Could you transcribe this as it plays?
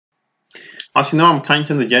As you know, I'm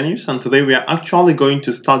Titan the Genius, and today we are actually going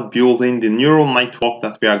to start building the neural network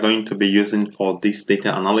that we are going to be using for this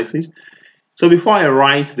data analysis. So before I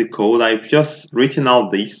write the code, I've just written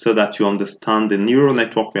out this so that you understand the neural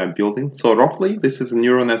network we are building. So roughly, this is the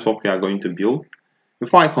neural network we are going to build.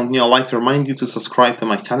 Before I continue, I'd like to remind you to subscribe to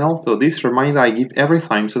my channel. So this reminder I give every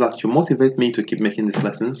time so that you motivate me to keep making this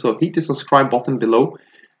lesson. So hit the subscribe button below.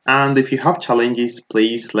 And if you have challenges,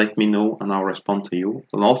 please let me know and I'll respond to you.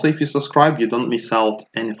 And also, if you subscribe, you don't miss out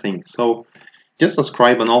anything. So just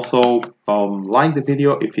subscribe and also like the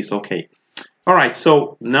video if it's okay. All right,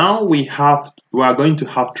 so now we are going to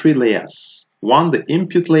have three layers. One, the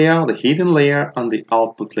input layer, the hidden layer, and the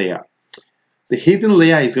output layer. The hidden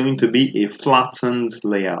layer is going to be a flattened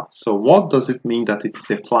layer. So what does it mean that it is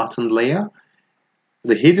a flattened layer?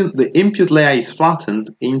 The input layer is flattened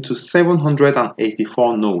into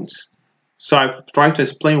 784 nodes. So I've tried to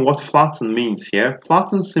explain what flatten means here.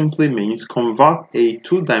 Flatten simply means convert a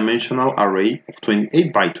two-dimensional array of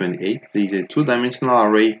 28 by 28. This is a two-dimensional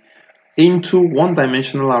array into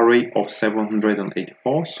one-dimensional array of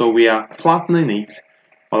 784. So we are flattening it,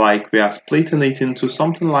 like we are splitting it into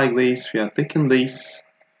something like this. We are taking this,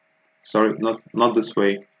 sorry, not this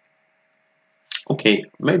way. Okay,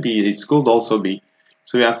 maybe it could also be.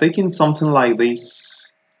 So we are taking something like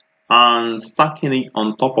this and stacking it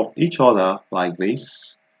on top of each other like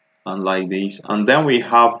this and like this, and then we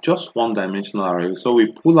have just one-dimensional array. So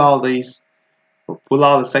we pull out this, pull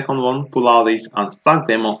out the second one, pull out this, and stack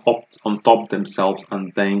them on top themselves,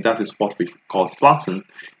 and then that is what we call flatten.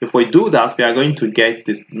 If we do that, we are going to get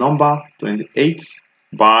this number 28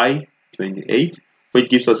 by 28, which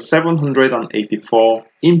gives us 784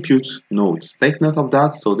 input nodes. Take note of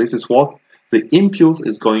that. So this is what the input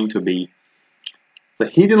is going to be. The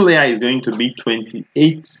hidden layer is going to be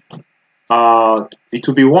 28. It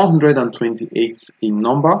will be 128 in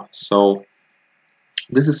number. So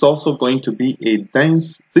this is also going to be a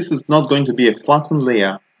dense. This is not going to be a flattened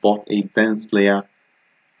layer, but a dense layer,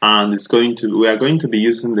 and we are going to be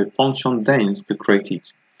using the function dense to create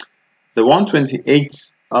it. The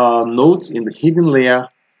 128 nodes in the hidden layer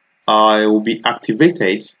will be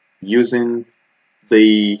activated using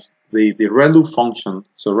the ReLU function.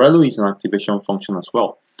 So ReLU is an activation function as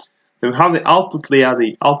well. Then we have the output layer.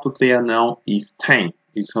 The output layer now is 10.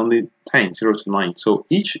 It's only 10, 0 to 9. So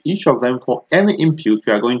each of them, for any input,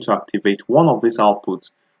 we are going to activate one of these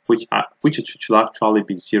outputs, which should actually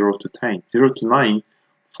be 0 to 10, 0 to 9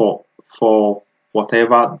 for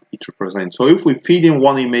whatever it represents. So if we feed in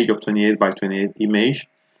one image of 28 by 28 image,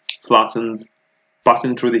 flattens,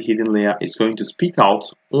 passing through the hidden layer, is going to spit out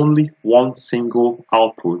only one single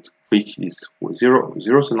output, which is 0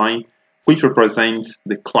 to 9, which represents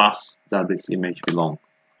the class that this image belongs.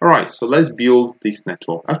 Alright, so let's build this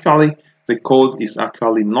network. Actually, the code is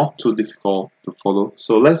actually not too difficult to follow,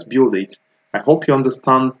 so let's build it. I hope you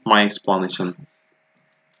understand my explanation.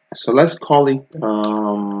 So let's call it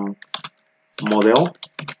model,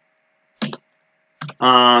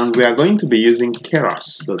 and we are going to be using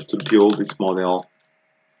Keras to build this model.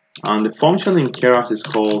 And the function in Keras is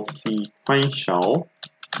called sequential.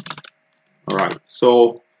 Alright,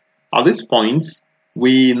 so at this point,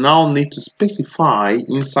 we now need to specify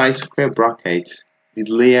inside square brackets the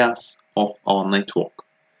layers of our network.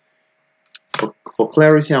 For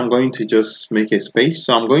clarity, I'm going to just make a space.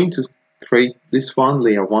 So I'm going to create this one,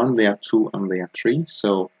 layer 1, layer 2, and layer 3.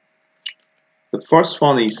 So the first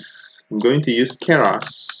one is, I'm going to use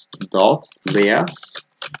Keras dot layers.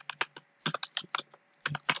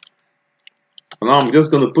 And now I'm just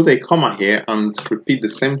going to put a comma here and repeat the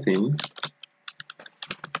same thing.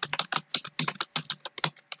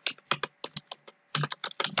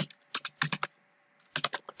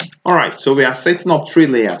 Alright, so we are setting up three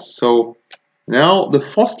layers. So now the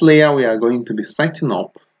first layer we are going to be setting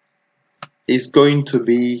up is going to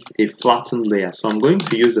be a flattened layer. So I'm going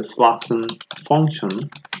to use a flatten function.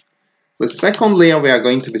 The second layer we are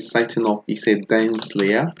going to be setting up is a dense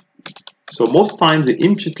layer. So most times the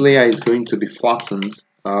input layer is going to be flattened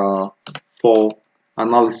for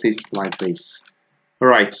analysis like this.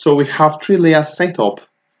 Alright, so we have three layers set up.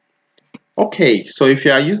 Okay, so if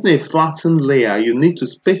you are using a flattened layer, you need to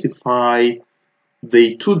specify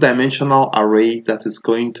the two-dimensional array that is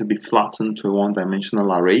going to be flattened to a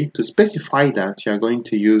one-dimensional array. To specify that, you are going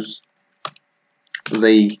to use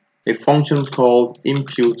a function called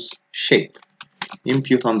input shape,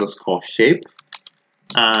 input underscore shape,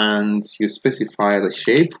 and you specify the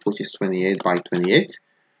shape, which is 28 by 28.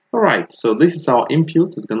 Alright, so this is our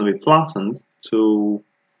input. It's going to be flattened to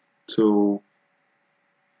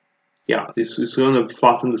yeah, this is going to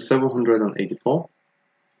flatten to 784.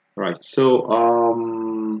 Right,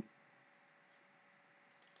 so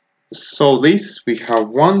So this, we have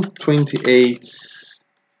 128,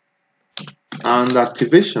 and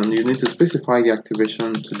activation, you need to specify the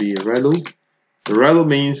activation to be a ReLU. The ReLU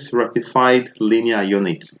means rectified linear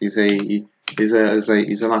unit. Is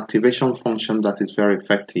an activation function that is very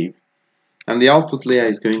effective. And the output layer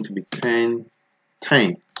is going to be 10,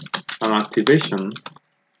 10. And activation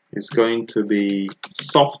is going to be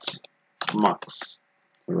soft max.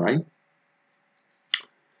 Alright.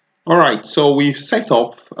 Alright, so we've set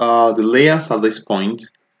up the layers at this point.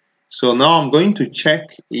 So now I'm going to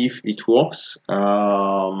check if it works.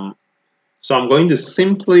 So I'm going to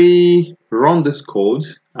simply run this code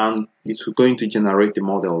and it's going to generate the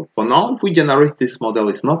model. For now, if we generate this model,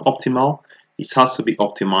 it's not optimal. It has to be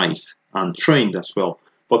optimized and trained as well.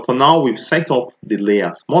 But for now, we've set up the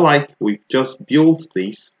layers. More like we've just built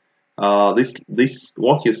this.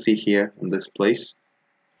 What you see here in this place,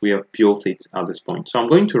 we have built it at this point. So I'm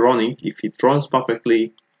going to run it. If it runs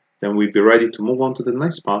perfectly, then we'll be ready to move on to the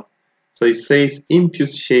next part. So it says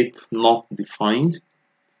input shape not defined.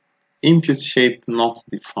 Input shape not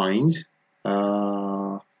defined.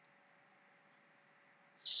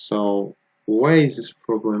 So where is this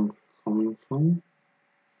problem coming from?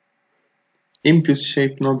 Input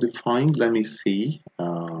shape not defined. Let me see.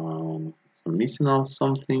 I'm missing out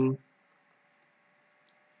something.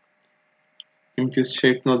 Input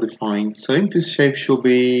shape not defined. So input shape should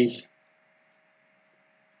be.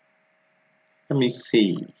 Let me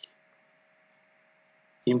see.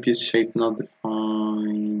 Input shape not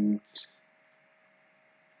defined.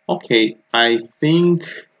 Okay, I think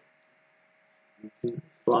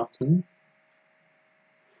flatten.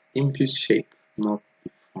 Input shape not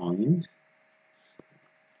defined.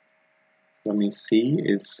 Let me see.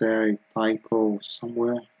 Is there a typo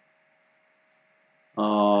somewhere?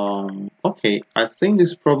 Okay, I think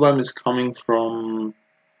this problem is coming from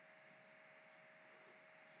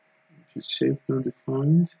input shape not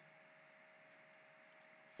defined.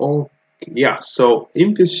 Oh, yeah. So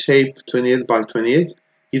input shape 28 by 28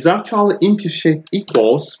 is actually input shape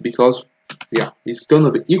equals, because yeah, it's gonna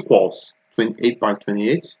be equals 28 by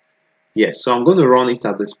 28. Yes, so I'm going to run it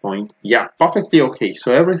at this point. Yeah, perfectly okay.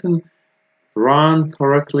 So everything ran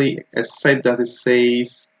correctly except that it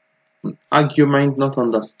says argument not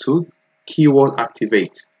understood, keyword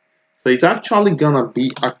activate. So it's actually gonna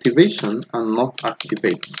be activation and not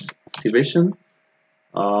activates. Activation.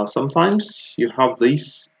 Sometimes you have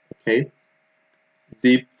this. Okay.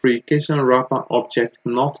 Deprecation wrapper object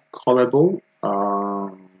not callable.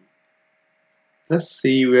 Let's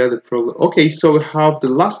see where the problem. Okay, so we have the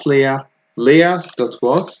last layer. Layers dot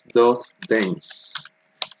what dot dense.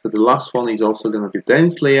 So the last one is also going to be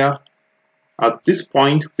dense layer. At this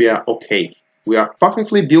point, we are okay. We have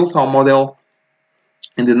perfectly built our model.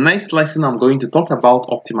 In the next lesson, I'm going to talk about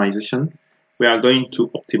optimization. We are going to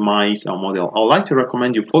optimize our model. I would like to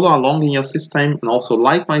recommend you follow along in your system and also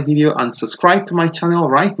like my video and subscribe to my channel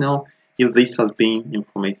right now if this has been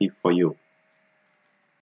informative for you.